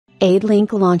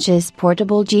Adlink launches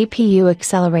portable GPU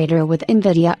accelerator with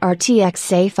NVIDIA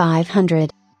RTX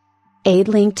A500.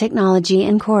 Adlink Technology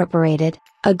Incorporated,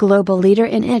 a global leader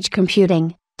in edge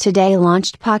computing, today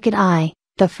launched Pocket I,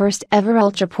 the first ever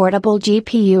ultra-portable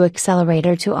GPU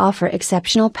accelerator to offer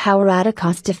exceptional power at a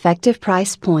cost-effective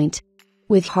price point.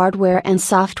 With hardware and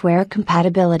software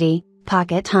compatibility,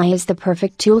 Pocket I is the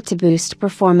perfect tool to boost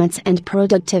performance and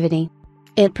productivity.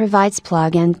 It provides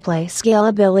plug-and-play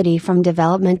scalability from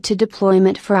development to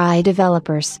deployment for AI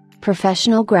developers,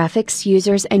 professional graphics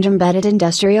users and embedded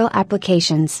industrial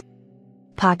applications.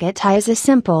 Pocket I is a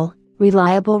simple,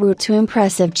 reliable route to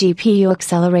impressive GPU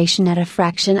acceleration at a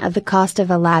fraction of the cost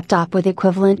of a laptop with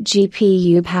equivalent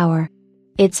GPU power.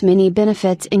 Its many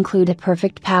benefits include a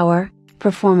perfect power,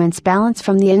 performance balance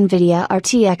from the NVIDIA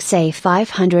RTX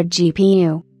A500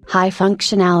 GPU, high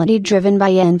functionality driven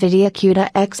by NVIDIA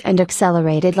CUDA-X and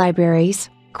accelerated libraries,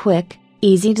 quick,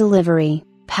 easy delivery,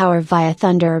 power via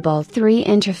Thunderbolt 3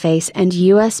 interface and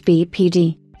USB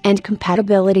PD, and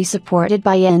compatibility supported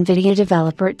by NVIDIA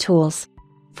developer tools.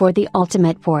 For the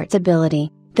ultimate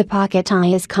portability, the Pocket I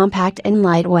is compact and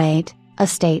lightweight, a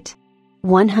state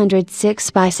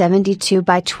 106 by 72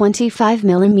 by 25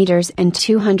 mm and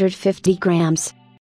 250 grams.